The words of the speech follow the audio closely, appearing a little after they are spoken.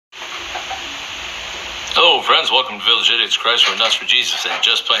Hello, friends. Welcome to Village Idiots, Christ for Nuts for Jesus, and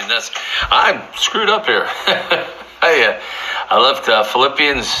Just Plain Nuts. I'm screwed up here. I left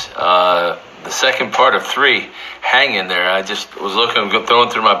Philippians, the second part of 3, hanging there. I just was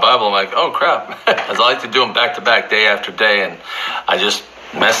throwing through my Bible. I'm like, oh, crap. I like to do them back to back, day after day, and I just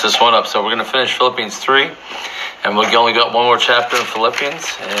messed this one up. So we're going to finish Philippians 3, and we only got one more chapter in Philippians,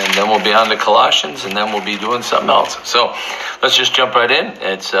 and then we'll be on to Colossians, and then we'll be doing something else. So let's just jump right in.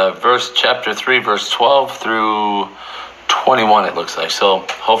 It's chapter 3, verse 12 through 21, it looks like. So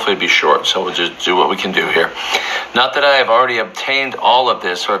hopefully it'll be short. So we'll just do what we can do here. Not that I have already obtained all of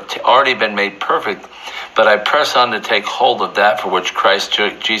this or already been made perfect, but I press on to take hold of that for which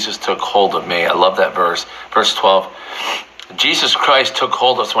Jesus took hold of me. I love that verse. Verse 12. Jesus Christ took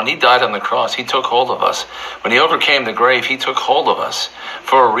hold of us. When he died on the cross, he took hold of us. When he overcame the grave, he took hold of us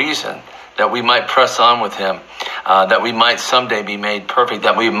for a reason, that we might press on with him, that we might someday be made perfect,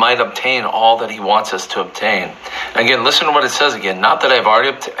 that we might obtain all that he wants us to obtain. Again, listen to what it says again. Not that I've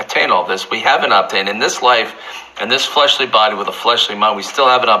already obtained all this. We haven't obtained. In this life, in this fleshly body with a fleshly mind, we still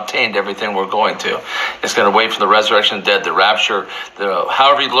haven't obtained everything we're going to. It's going to wait for the resurrection of the dead, the rapture,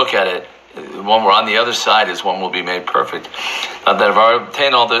 however you look at it. When we're on the other side is when we'll be made perfect. Not that I've already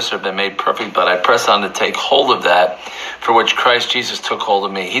obtained all this or been made perfect, but I press on to take hold of that for which Christ Jesus took hold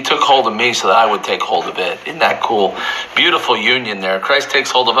of me. He took hold of me so that I would take hold of it. Isn't that cool? Beautiful union there. Christ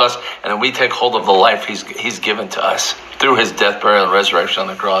takes hold of us, and then we take hold of the life he's given to us through his death, burial, and resurrection on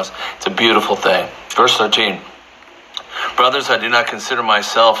the cross. It's a beautiful thing. Verse 13. Brothers, I do not consider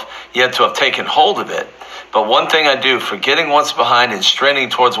myself yet to have taken hold of it. But one thing I do, forgetting what's behind and straining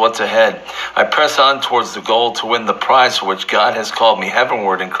towards what's ahead, I press on towards the goal to win the prize for which God has called me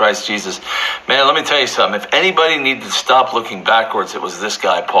heavenward in Christ Jesus. Man, let me tell you something. If anybody needed to stop looking backwards, it was this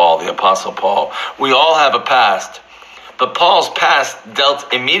guy, Paul, the Apostle Paul. We all have a past. But Paul's past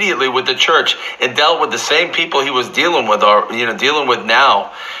dealt immediately with the church. It dealt with the same people he was dealing with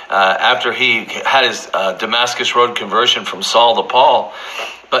now after he had his Damascus Road conversion from Saul to Paul.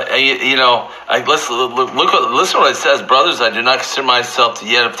 But, listen to what it says. Brothers, I do not consider myself to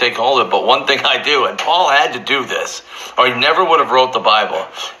yet have taken hold of it, but one thing I do. And Paul had to do this, or he never would have wrote the Bible.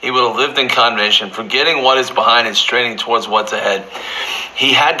 He would have lived in condemnation, forgetting what is behind and straining towards what's ahead.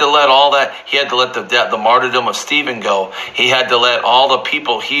 He had to let all that, he had to let the martyrdom of Stephen go. He had to let all the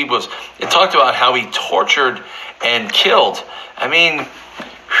people it talked about how he tortured and killed. I mean,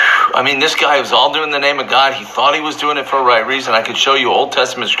 this guy was all doing the name of God. He thought he was doing it for a right reason. I could show you Old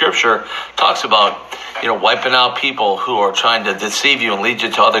Testament scripture talks about, wiping out people who are trying to deceive you and lead you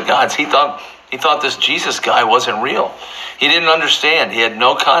to other gods. He thought this Jesus guy wasn't real. He didn't understand. He had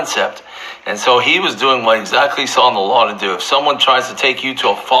no concept. And so he was doing what exactly he saw in the law to do. If someone tries to take you to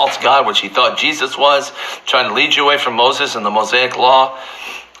a false God, which he thought Jesus was, trying to lead you away from Moses and the Mosaic law,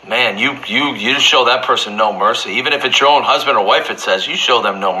 man, you show that person no mercy. Even if it's your own husband or wife, it says, you show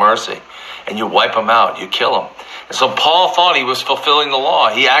them no mercy. And you wipe them out. You kill them. And so Paul thought he was fulfilling the law.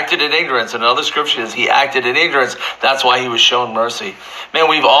 He acted in ignorance. In other scriptures, he acted in ignorance. That's why he was shown mercy. Man,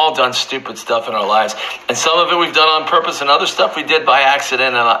 we've all done stupid stuff in our lives. And some of it we've done on purpose, and other stuff we did by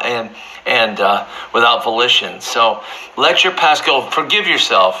accident and without volition. So let your past go. Forgive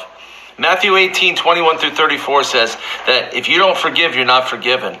yourself. Matthew 18:21 through 34 says that if you don't forgive, you're not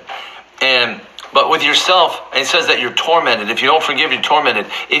forgiven. But with yourself, it says that you're tormented. If you don't forgive, you're tormented.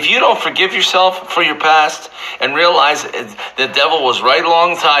 If you don't forgive yourself for your past and realize the devil was right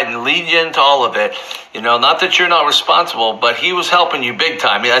alongside and lead you into all of it, not that you're not responsible, but he was helping you big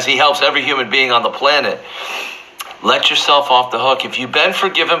time, as he helps every human being on the planet. Let yourself off the hook. If you've been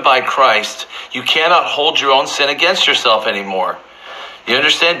forgiven by Christ, you cannot hold your own sin against yourself anymore. You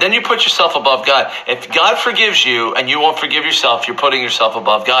understand? Then you put yourself above God. If God forgives you and you won't forgive yourself, you're putting yourself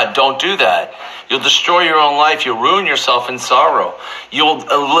above God. Don't do that. You'll destroy your own life. You'll ruin yourself in sorrow. You'll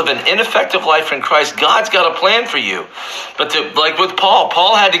live an ineffective life in Christ. God's got a plan for you. But like with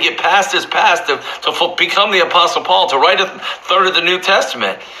Paul had to get past his past to become the Apostle Paul, to write a third of the New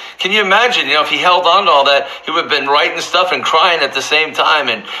Testament. Can you imagine, if he held on to all that, he would have been writing stuff and crying at the same time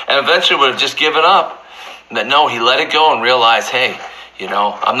and eventually would have just given up. But no, he let it go and realized, hey,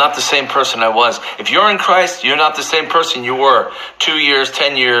 I'm not the same person I was. If you're in Christ, you're not the same person you were 2 years,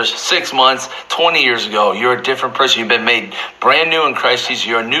 10 years, 6 months, 20 years ago. You're a different person. You've been made brand new in Christ Jesus.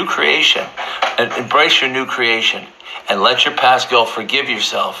 You're a new creation. And embrace your new creation. And let your past go. Forgive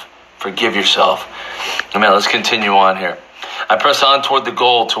yourself. Forgive yourself. Amen. Let's continue on here. I press on toward the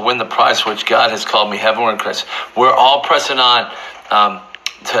goal to win the prize which God has called me heavenward in Christ. We're all pressing on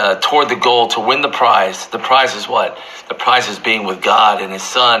toward the goal to win the prize. The prize is what? The prize is being with God and His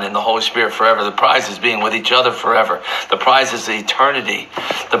Son and the Holy Spirit forever. The prize is being with each other forever. The prize is eternity.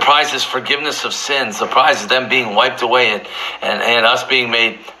 The prize is forgiveness of sins. The prize is them being wiped away and us being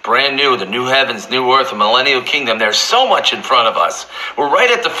made brand new, the new heavens, new earth, the millennial kingdom. There's so much in front of us. We're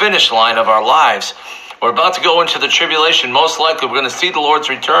right at the finish line of our lives. We're about to go into the tribulation. Most likely we're going to see the Lord's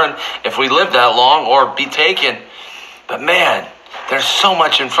return if we live that long or be taken. But man, there's so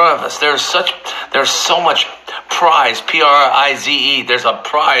much in front of us. There's so much prize, Prize. There's a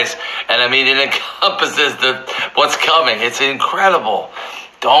prize, and I mean it encompasses what's coming. It's incredible.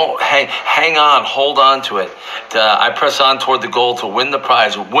 Don't hang on, hold on to it. I press on toward the goal to win the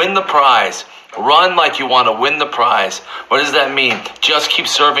prize. Win the prize. Run like you want to win the prize. What does that mean? Just keep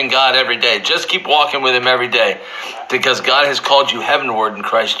serving God every day. Just keep walking with Him every day. Because God has called you heavenward in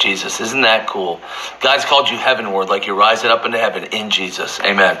Christ Jesus. Isn't that cool? God's called you heavenward, like you're rising up into heaven in Jesus.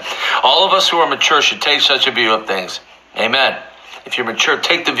 Amen. All of us who are mature should take such a view of things. Amen. If you're mature,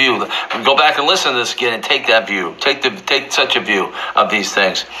 take the view. Go back and listen to this again and take that view. Take such a view of these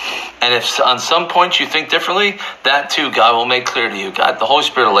things. And if on some points you think differently, that too God will make clear to you. God, the Holy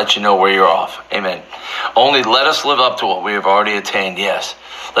Spirit will let you know where you're off. Amen. Only let us live up to what we have already attained. Yes.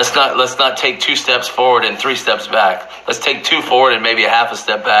 Let's not take 2 steps forward and 3 steps back. Let's take 2 forward and maybe a half a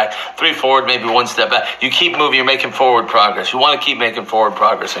step back, 3 forward, maybe 1 step back. You keep moving, you're making forward progress. You want to keep making forward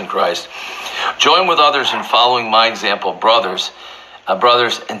progress in Christ. Join with others in following my example, brothers,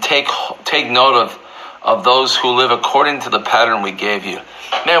 and take note of those who live according to the pattern we gave you.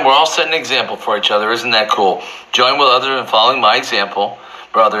 Man, we're all setting an example for each other. Isn't that cool? Join with others in following my example,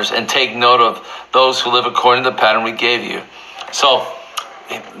 brothers, and take note of those who live according to the pattern we gave you. So,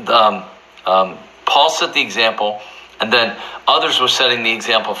 Paul set the example, and then others were setting the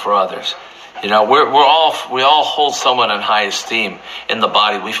example for others. You know, we all hold someone in high esteem in the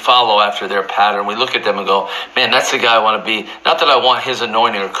body. We follow after their pattern. We look at them and go, man, that's the guy I want to be. Not that I want his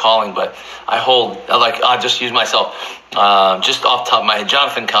anointing or calling, but I'll just use myself, just off the top of my head,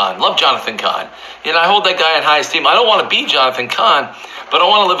 Jonathan Cahn. Love Jonathan Cahn. You know, I hold that guy in high esteem. I don't want to be Jonathan Cahn, but I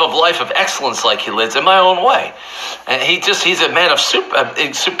want to live a life of excellence like he lives in my own way. And he's a man of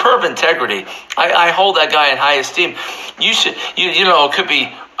superb integrity. I hold that guy in high esteem. It could be,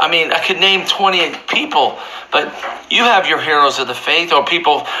 I could name 28 people, but you have your heroes of the faith or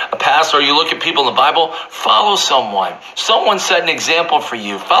people past, or you look at people in the Bible, follow someone. Someone set an example for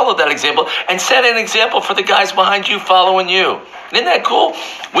you. Follow that example and set an example for the guys behind you following you. Isn't that cool?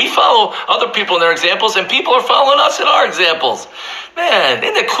 We follow other people in their examples, and people are following us in our examples. Man,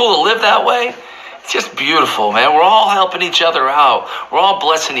 isn't it cool to live that way? It's just beautiful, man. We're all helping each other out. We're all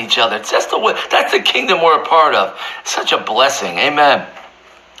blessing each other. That's the kingdom we're a part of. It's such a blessing. Amen.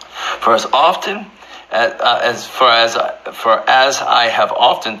 For as I have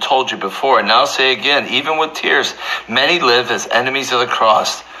often told you before, and now say again, even with tears, many live as enemies of the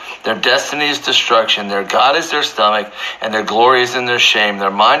cross. Their destiny is destruction. Their God is their stomach, and their glory is in their shame. Their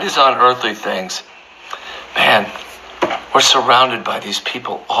mind is on earthly things. Man, we're surrounded by these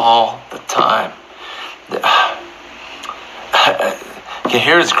people all the time. You can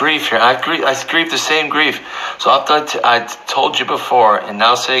hear his grief here. I grieve the same grief. So I told you before, and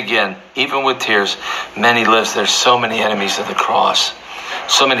now say again, even with tears, many lives. There's so many enemies of the cross.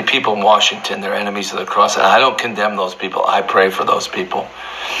 So many people in Washington, they're enemies of the cross. And I don't condemn those people. I pray for those people.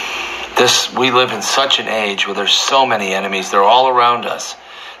 We live in such an age where there's so many enemies. They're all around us.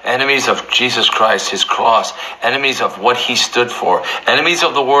 Enemies of Jesus Christ, His cross. Enemies of what He stood for. Enemies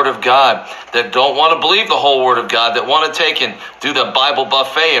of the Word of God that don't want to believe the whole Word of God, that want to take and do the Bible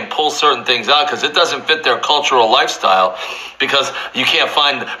buffet and pull certain things out because it doesn't fit their cultural lifestyle, because you can't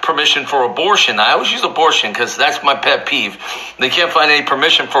find permission for abortion. I always use abortion because that's my pet peeve. They can't find any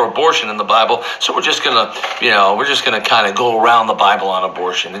permission for abortion in the Bible, so we're just gonna kind of go around the Bible on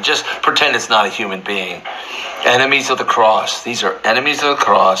abortion and just pretend it's not a human being. Enemies of the cross. These are enemies of the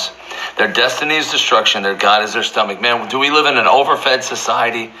cross. Their destiny is destruction. Their God is their stomach. Man, do we live in an overfed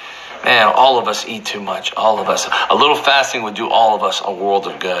society? Man, all of us eat too much. All of us. A little fasting would do all of us a world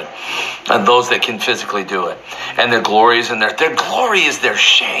of good. And those that can physically do it. And their glory is in their glory is their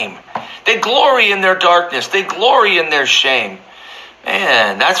shame. They glory in their darkness. They glory in their shame.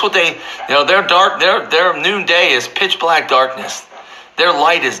 Man, that's what their noonday is pitch black darkness. Their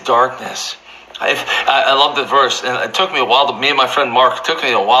light is darkness. I love the verse, and it took me a while. Me and my friend Mark, took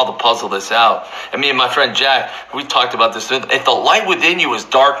me a while to puzzle this out. And me and my friend Jack, we talked about this. If the light within you is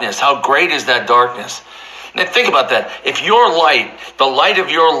darkness, how great is that darkness? And think about that. If your light, the light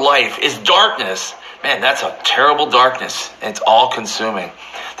of your life, is darkness, Man, that's a terrible darkness. It's all consuming.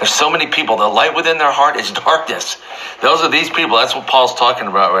 There's so many people. The light within their heart is darkness. Those are these people. That's what Paul's talking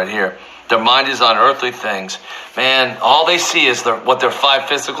about right here. Their mind is on earthly things. Man, all they see is what their 5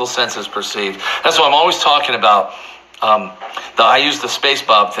 physical senses perceive. That's why I'm always talking about I use the space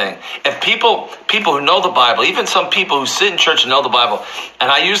Bob thing. If people who know the Bible, even some people who sit in church and know the Bible,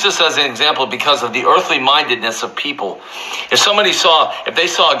 and I use this as an example because of the earthly mindedness of people. If they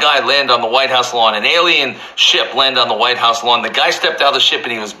saw a guy land on the White House lawn, an alien ship land on the White House lawn, the guy stepped out of the ship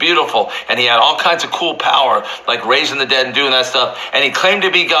and he was beautiful and he had all kinds of cool power, like raising the dead and doing that stuff, and he claimed to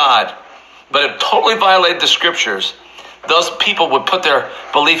be God, but it totally violated the scriptures. Those people would put their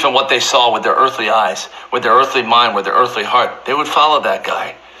belief in what they saw with their earthly eyes, with their earthly mind, with their earthly heart. They would follow that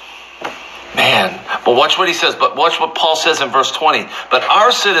guy. Man, but watch what he says. But watch what Paul says in verse 20. But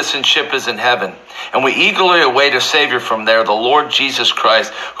our citizenship is in heaven, and we eagerly await a Savior from there, the Lord Jesus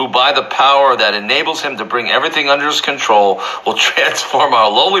Christ, who by the power that enables him to bring everything under his control will transform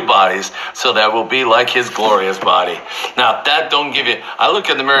our lowly bodies so that we'll be like his glorious body. Now, that don't give you... I look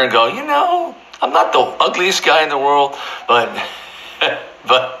in the mirror and go, I'm not the ugliest guy in the world, but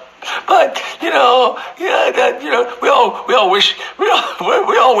we all wish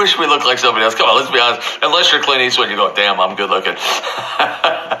we looked like somebody else. Come on, let's be honest. Unless you're Clint Eastwood, you go, damn, I'm good looking.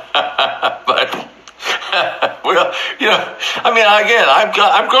 But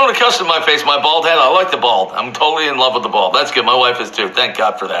I've grown accustomed to my face, my bald head. I like the bald. I'm totally in love with the bald. That's good. My wife is too. Thank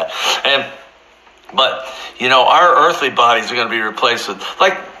God for that. But our earthly bodies are going to be replaced with,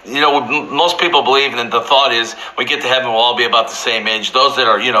 most people believe, and the thought is we get to heaven, we'll all be about the same age. Those that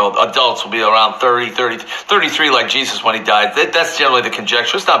are, adults will be around 33 like Jesus when he died. That's generally the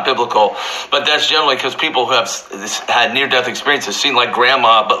conjecture. It's not biblical, but that's generally because people who have had near-death experiences seem like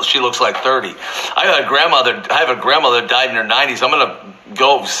grandma, but she looks like 30. I have a grandmother that died in her 90s. I'm going to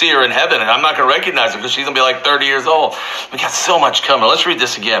go see her in heaven, and I'm not going to recognize her because she's going to be like 30 years old. We got so much coming. Let's read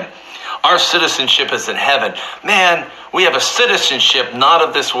this again. Our citizenship is in heaven. Man, we have a citizenship not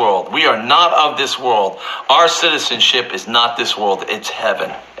of this world. We are not of this world. Our citizenship is not this world. It's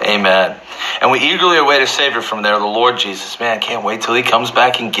heaven. Amen. And we eagerly await a Savior from there, the Lord Jesus. Man, can't wait till he comes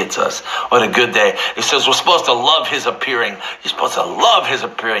back and gets us. What a good day. It says we're supposed to love his appearing. You're supposed to love his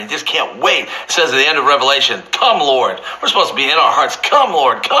appearing. You just can't wait. It says at the end of Revelation, come, Lord. We're supposed to be in our hearts. Come,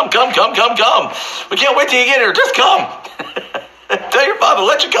 Lord. Come. We can't wait till you get here. Just come. Tell your Father,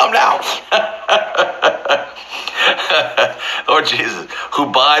 let you come now. Lord Jesus, who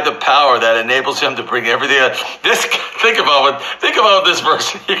by the power that enables him to bring everything. Think about this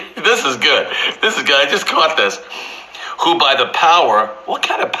verse. This is good. I just caught this. Who by the power, what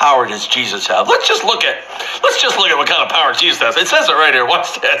kind of power does Jesus have? Let's just look at what kind of power Jesus has. It says it right here.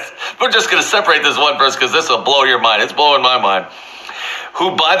 Watch this. We're just going to separate this one verse because this will blow your mind. It's blowing my mind.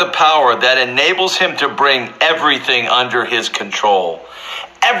 Who by the power that enables him to bring everything under his control.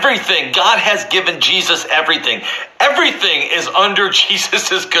 Everything. God has given Jesus everything. Everything is under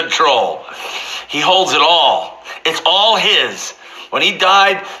Jesus' control. He holds it all. It's all his. When he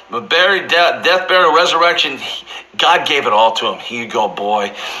died, buried, death, burial, resurrection, God gave it all to him. Here you go,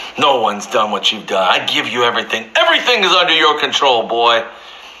 boy. No one's done what you've done. I give you everything. Everything is under your control, boy.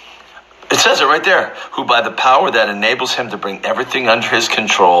 It says it right there. Who by the power that enables him to bring everything under his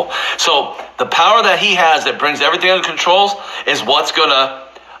control. So the power that he has that brings everything under control is what's going to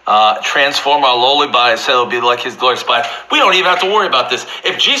transform our lowly bodies so it'll be like his glorious body. We don't even have to worry about this.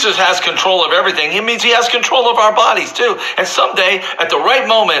 If Jesus has control of everything, it means he has control of our bodies too. And someday, at the right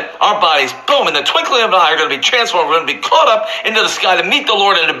moment, our bodies, boom, in the twinkling of an eye, are going to be transformed. We're going to be caught up into the sky to meet the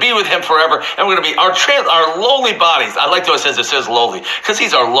Lord and to be with him forever. And we're going to be our lowly bodies. I like the way it says lowly, because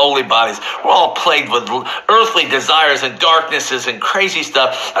these are lowly bodies. We're all plagued with earthly desires and darknesses and crazy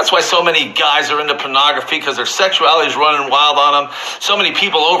stuff. That's why so many guys are into pornography, because their sexuality is running wild on them. So many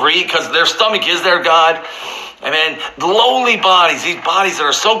people overeat because their stomach is their God. I mean, lowly bodies, these bodies that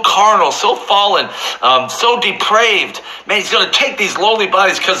are so carnal, so fallen, so depraved. Man, he's going to take these lowly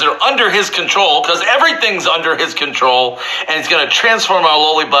bodies because they're under his control, because everything's under his control, and he's going to transform our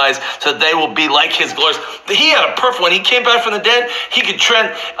lowly bodies so they will be like his glories. He had a perfect, when he came back from the dead, he could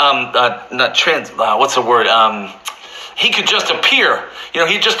he could just appear.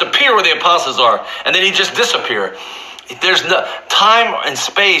 He'd just appear where the apostles are, and then he'd just disappear. There's no time and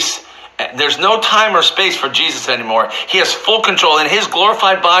space. There's no time or space for Jesus anymore. He has full control. In his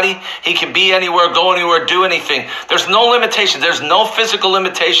glorified body, he can be anywhere, go anywhere, do anything. There's no limitations. There's no physical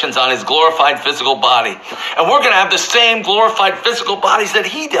limitations on his glorified physical body. And we're going to have the same glorified physical bodies that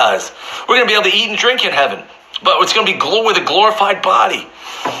he does. We're going to be able to eat and drink in heaven. But it's going to be with a glorified body.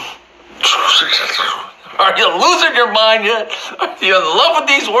 Are you losing your mind yet? Are you in love with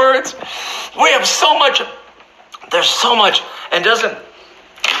these words? We have so much. There's so much. And doesn't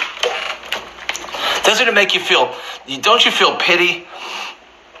it make you feel, don't you feel pity?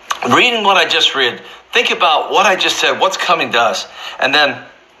 Reading what I just read, think about what I just said, what's coming to us. And then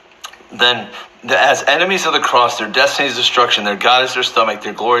as enemies of the cross, their destiny is destruction, their God is their stomach,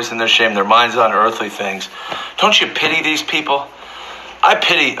 their glory is in their shame, their minds on earthly things. Don't you pity these people? I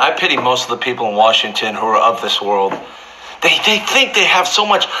pity most of the people in Washington who are of this world. They think they have so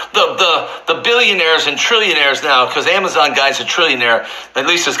much. The billionaires and trillionaires now, because Amazon guy's a trillionaire, at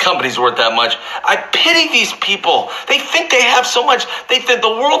least his company's worth that much. I pity these people. They think they have so much. They think the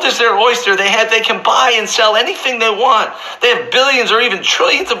world is their oyster. They can buy and sell anything they want. They have billions or even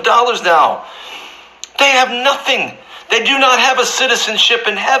trillions of dollars now. They have nothing. They do not have a citizenship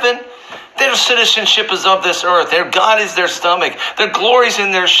in heaven. Their citizenship is of this earth. Their God is their stomach. Their glory is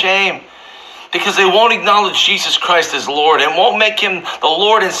in their shame. Because they won't acknowledge Jesus Christ as Lord and won't make him the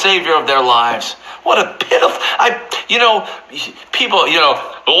Lord and Savior of their lives. What a pitiful, people,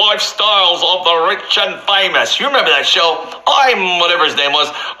 the lifestyles of the rich and famous. You remember that show? Whatever his name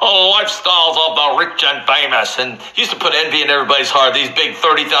was, lifestyles of the rich and famous. And used to put envy in everybody's heart. These big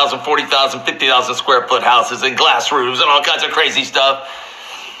 30,000, 40,000, 50,000 square foot houses and glass roofs and all kinds of crazy stuff.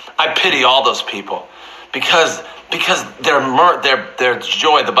 I pity all those people because their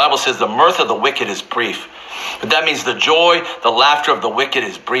joy, the Bible says the mirth of the wicked is brief. But that means the joy, the laughter of the wicked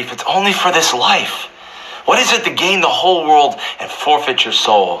is brief. It's only for this life. What is it to gain the whole world and forfeit your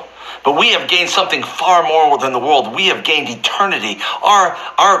soul? But we have gained something far more than the world. We have gained eternity. Our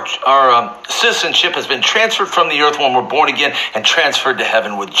citizenship has been transferred from the earth when we're born again and transferred to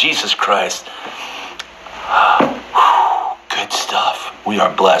heaven with Jesus Christ. Good stuff. We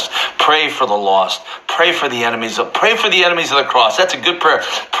are blessed. Pray for the lost. Pray for the enemies of the cross. That's a good prayer.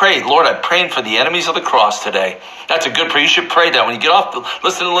 Pray, Lord, I'm praying for the enemies of the cross today. That's a good prayer. You should pray that when you get off,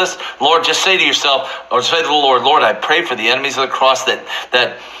 listen to the list. Lord, just say to yourself, or say to the Lord, Lord, I pray for the enemies of the cross that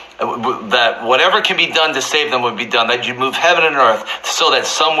whatever can be done to save them would be done. That you move heaven and earth so that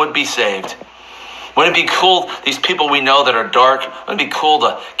some would be saved. Wouldn't it be cool, these people we know that are dark, wouldn't it be cool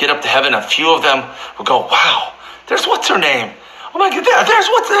to get up to heaven? A few of them will go, wow, there's what's her name? Oh my God, there's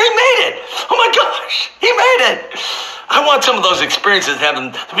what, he made it. Oh my gosh, he made it. I want some of those experiences,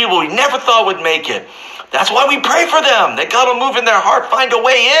 having the people we never thought would make it. That's why we pray for them, that God will move in their heart, find a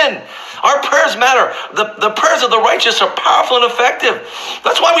way in. Our prayers matter. The prayers of the righteous are powerful and effective.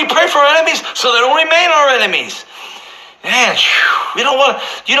 That's why we pray for our enemies, so they don't remain our enemies. Man, you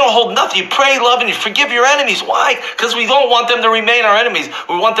don't hold nothing. You pray, love, and you forgive your enemies. Why? Because we don't want them to remain our enemies.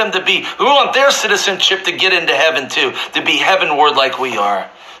 We want their citizenship to get into heaven too, to be heavenward like we are.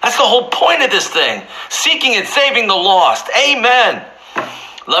 That's the whole point of this thing. Seeking and saving the lost. Amen.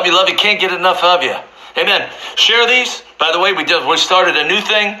 Love you, can't get enough of you. Amen. Share these. By the way, we started a new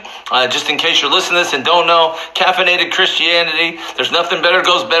thing, just in case you're listening to this and don't know, caffeinated Christianity. There's nothing better,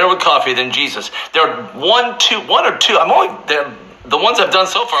 goes better with coffee than Jesus. There are one or two. The ones I've done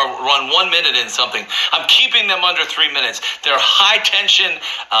so far run 1 minute in something. I'm keeping them under 3 minutes. They're high tension,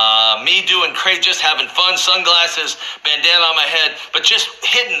 me doing crazy, just having fun, sunglasses, bandana on my head, but just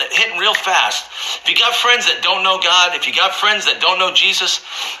hitting real fast. If you got friends that don't know God, if you got friends that don't know Jesus,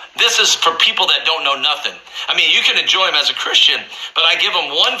 this is for people that don't know nothing. I mean, you can enjoy them as a Christian, but I give them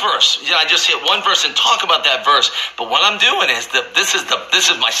one verse. I just hit one verse and talk about that verse. But what I'm doing is this is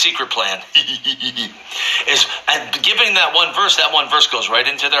my secret plan. Is giving that one verse goes right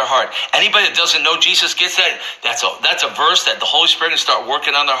into their heart. Anybody that doesn't know Jesus gets that. That's a verse that the Holy Spirit can start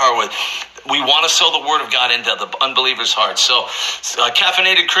working on their heart with. We want to sow the word of God into the unbeliever's heart. So,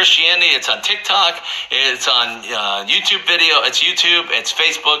 Caffeinated Christianity, it's on TikTok, it's on YouTube video, it's YouTube, it's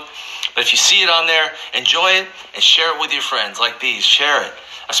Facebook. But if you see it on there, enjoy it and share it with your friends like these. Share it,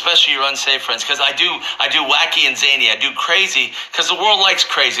 especially your unsaved friends, because I do wacky and zany. I do crazy because the world likes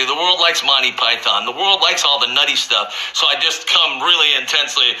crazy. The world likes Monty Python. The world likes all the nutty stuff. So I just come really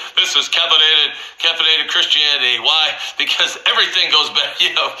intensely. This is caffeinated Christianity. Why? Because everything goes better.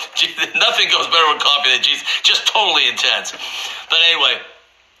 Nothing goes better with coffee than Jesus. Just totally intense. But anyway,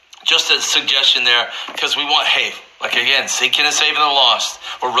 just a suggestion there, because we want, seeking and saving the lost.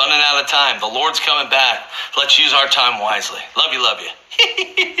 We're running out of time. The Lord's coming back. Let's use our time wisely. Love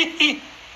you.